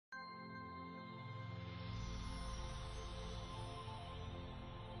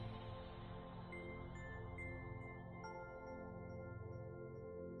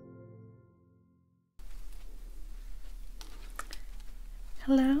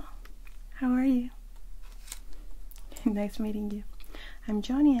Hello, how are you? Nice meeting you. I'm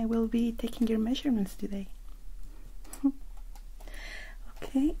Johnny. I will be taking your measurements today.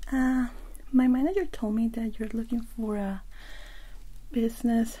 Okay, my manager told me that you're looking for a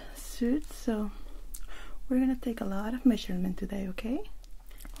business suit, so we're gonna take a lot of measurement today, okay?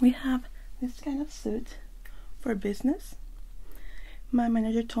 We have this kind of suit for business. My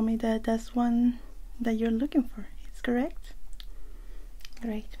manager told me that that's one that you're looking for. Is correct?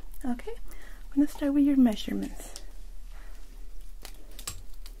 Great. Okay, I'm gonna start with your measurements.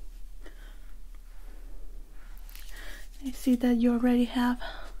 I see that you already have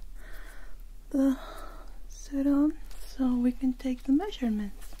the suit on, so we can take the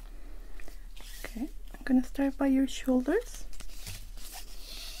measurements. Okay, I'm gonna start by your shoulders.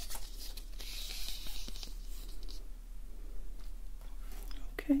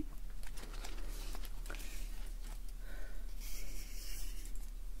 Okay.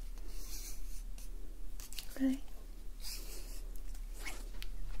 Okay.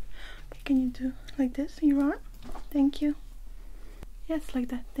 Can you do like this in your arm? Thank you. Yes, like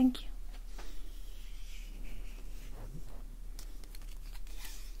that. Thank you.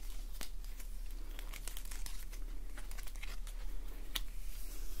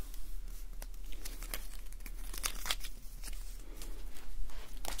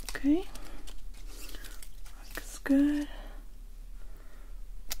 Okay. Looks good.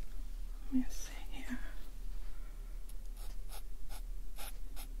 Let me see here.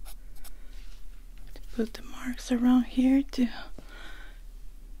 Put the marks around here to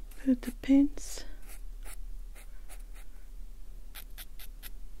put the pins.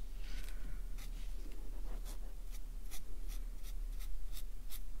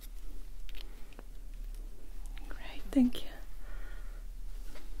 Great, thank you.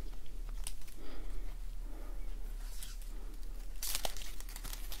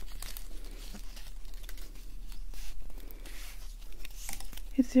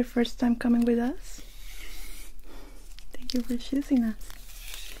 It's your first time coming with us? Thank you for choosing us.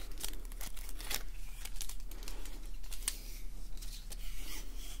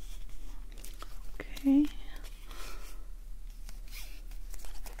 Okay.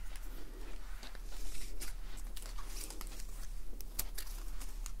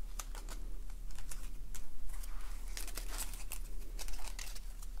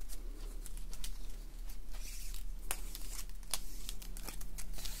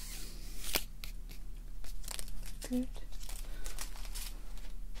 Good.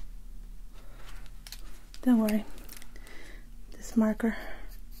 Don't worry, this marker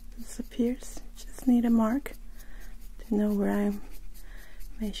disappears. Just need a mark to know where I'm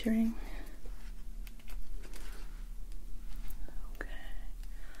measuring. Okay.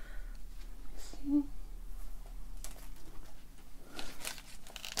 Let's see.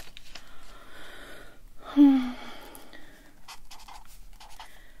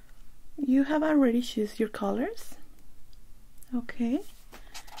 You have already chosen your colors. Okay.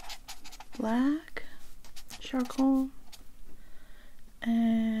 Black, charcoal,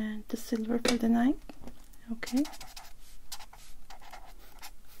 and the silver for the night. Okay. Let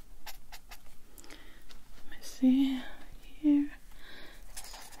me see here.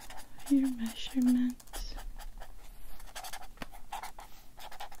 Your measurements.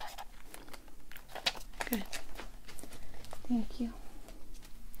 Good. Thank you.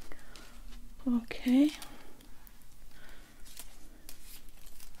 Okay.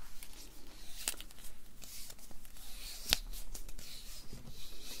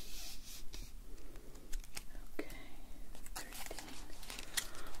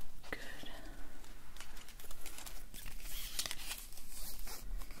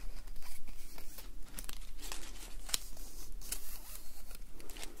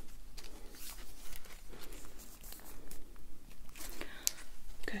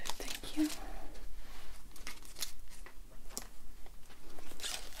 Good, thank you.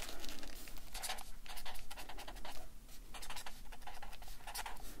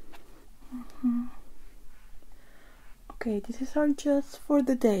 Okay, this is all just for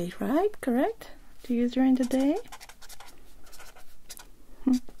the day, right? Correct? To use during the day?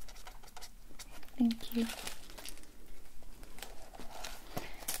 Thank you.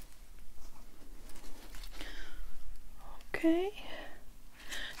 Okay.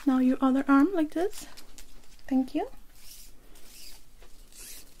 Now your other arm like this. Thank you.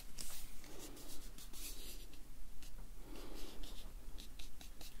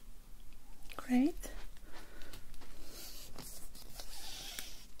 Great.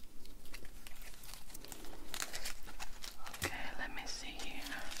 Okay, let me see here.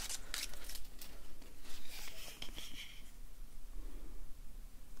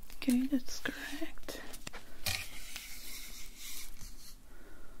 Okay, that's correct.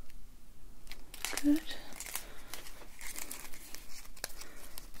 Good.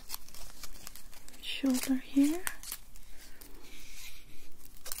 Shoulder here.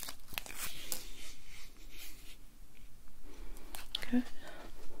 Good.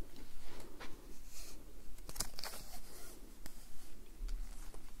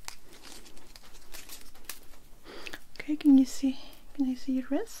 Okay, can I see your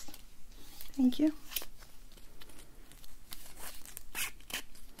wrist? Thank you.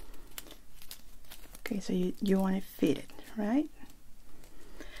 Okay, so you want it fitted, right?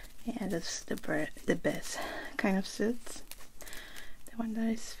 Yeah, that's the best kind of suits. The one that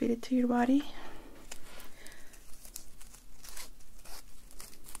is fitted to your body.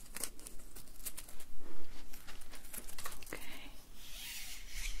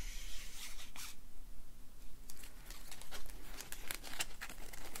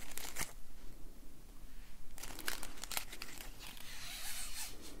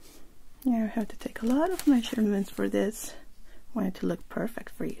 Yeah, I have to take a lot of measurements for this. I want it to look perfect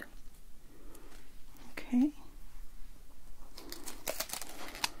for you. Okay.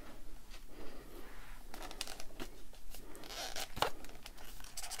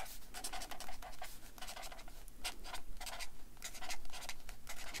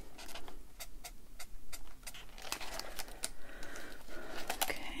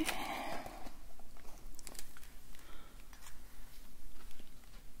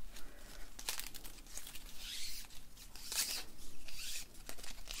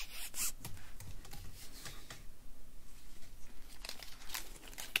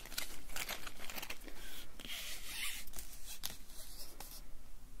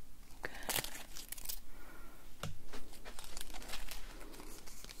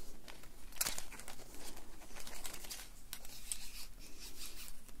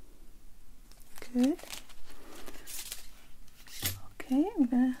 Good. Okay, I'm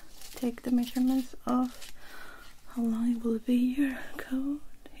gonna take the measurements of how long it will be your coat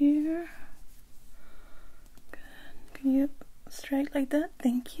here. Good. Can you straight like that?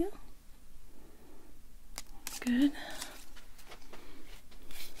 Thank you. Good.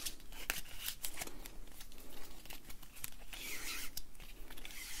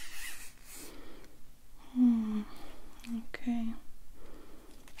 Okay.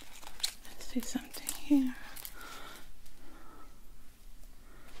 Let's see something here.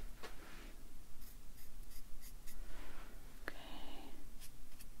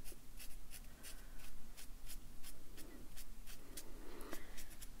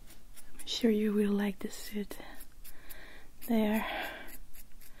 I'm sure you will like this suit. They are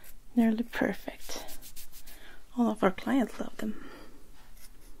nearly perfect. All of our clients love them.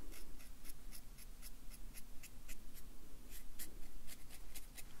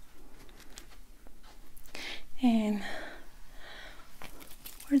 And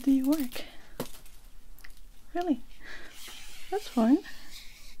where do you work? Really? That's fun.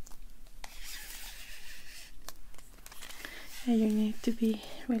 And you need to be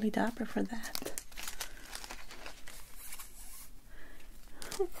really dapper for that.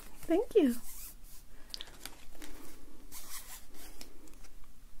 Thank you.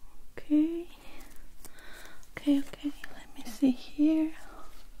 Okay. Okay. Let me see here.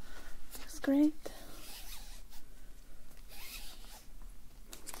 That's great.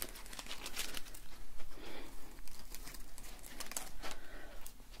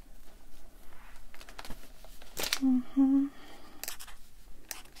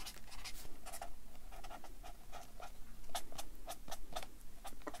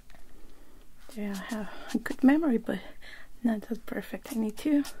 Yeah, I have a good memory, but not that perfect. I need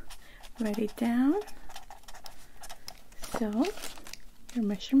to write it down so your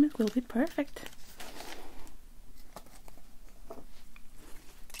measurement will be perfect.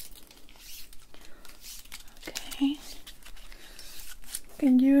 Okay.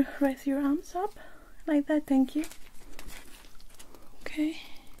 Can you raise your arms up like that? Thank you. Okay.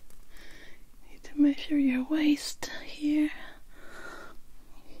 Need to measure your waist here.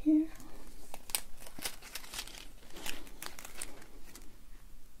 Here.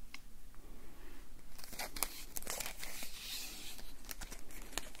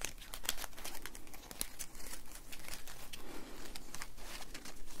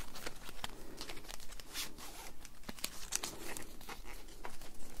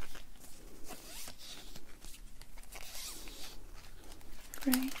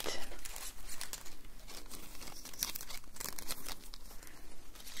 Great.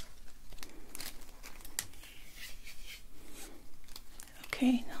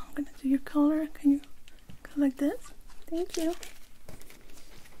 Okay, now I'm gonna do your collar. Can you go like this? Thank you.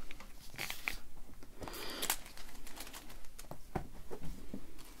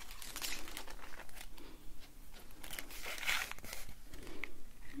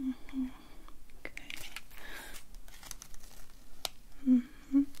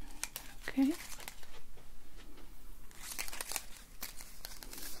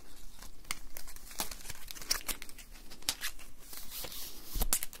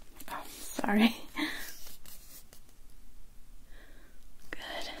 sorry. Good.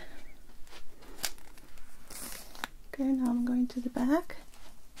 Okay, now I'm going to the back.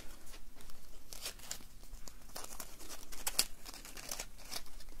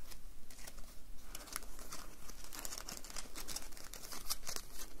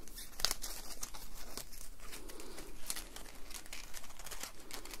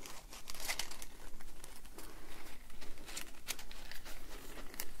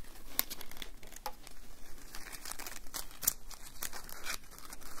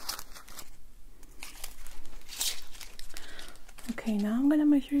 Okay, now I'm gonna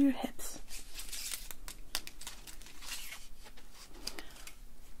measure your hips.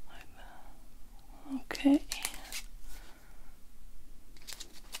 Okay.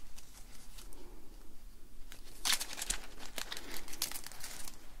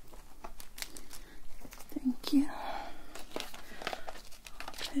 Thank you.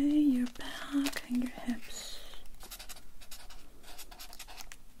 Okay, your back and your hips.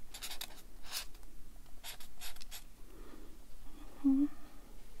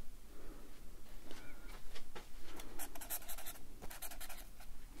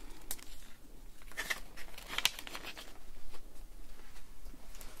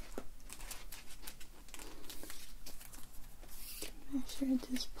 Measure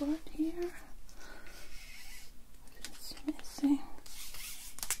this part here. It's missing.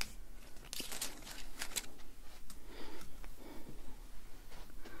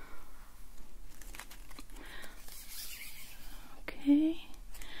 Okay,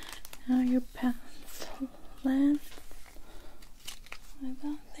 now your pants length.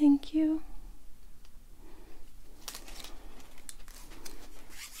 Thank you.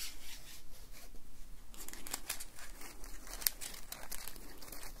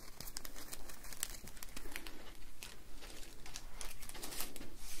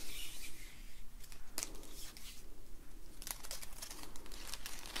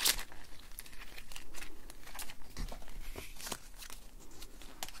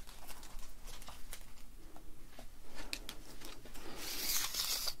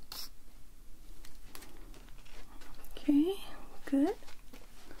 Okay, good.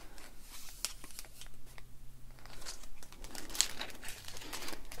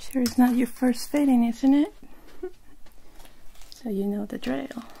 Sure, it's not your first fitting, isn't it? So you know the drill.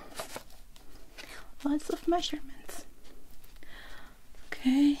 Lots of measurements.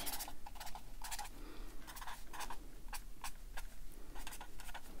 Okay.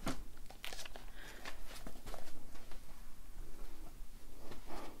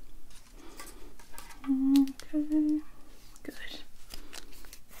 Okay, good.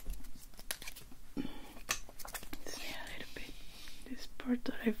 See a little bit this part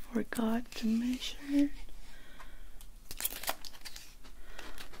that I forgot to measure.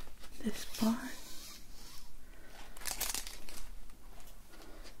 This part.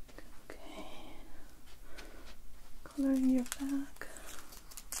 Okay. Color in your back.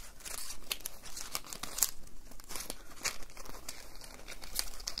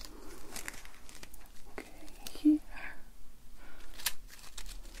 Here.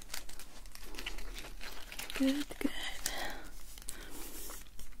 Good, good.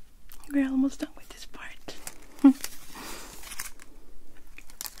 We're almost done with this part.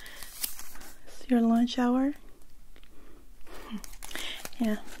 It's your lunch hour.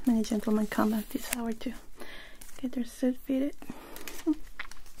 Yeah, many gentlemen come at this hour to get their suit fitted.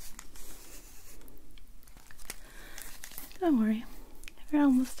 Don't worry, we're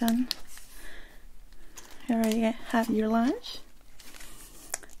almost done. You already have your lunch?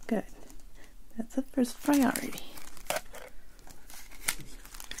 Good. That's the first priority.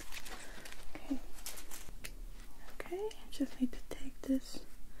 Okay. Okay, just need to take this.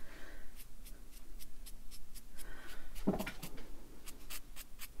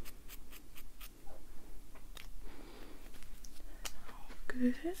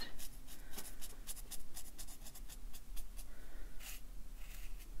 Good.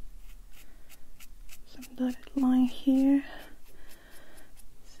 Some dotted line here,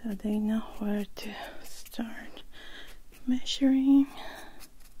 so they know where to start measuring.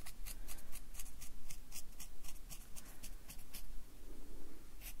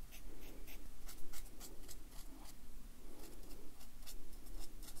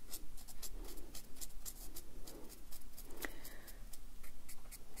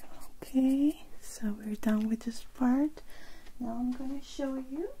 Okay, so we're done with this part. Now I'm going to show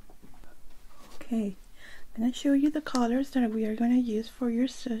you. Okay, I'm going to show you the colors that we are going to use for your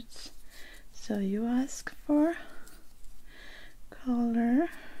suits. So you ask for color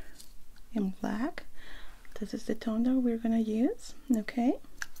in black. This is the tone that we're going to use, okay?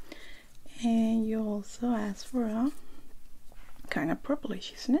 And you also asked for a kind of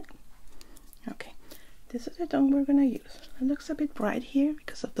purplish, isn't it? Okay, this is the tone we're gonna use. It looks a bit bright here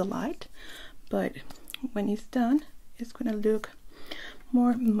because of the light, but when it's done, it's gonna look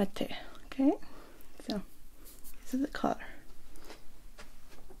more matte. Okay, so this is the color.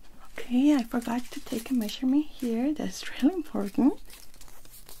 Okay, I forgot to take a measurement here. That's really important,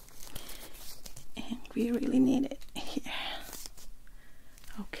 and we really need it here.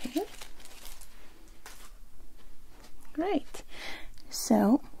 Okay, great.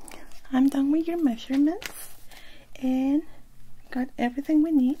 So I'm done with your measurements and got everything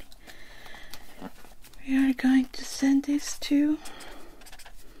we need. We are going to send this to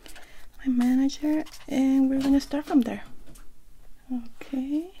my manager and we're going to start from there.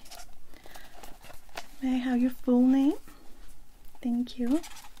 Okay. May I have your full name? Thank you.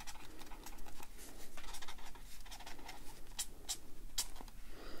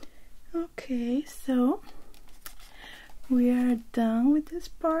 Okay, so we are done with this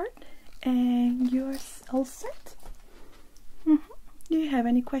part and you're all set. Do you have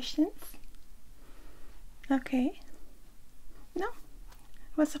any questions? Okay. No,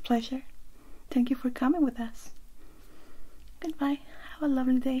 it was a pleasure. Thank you for coming with us. Goodbye. Have a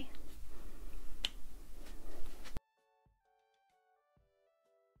lovely day.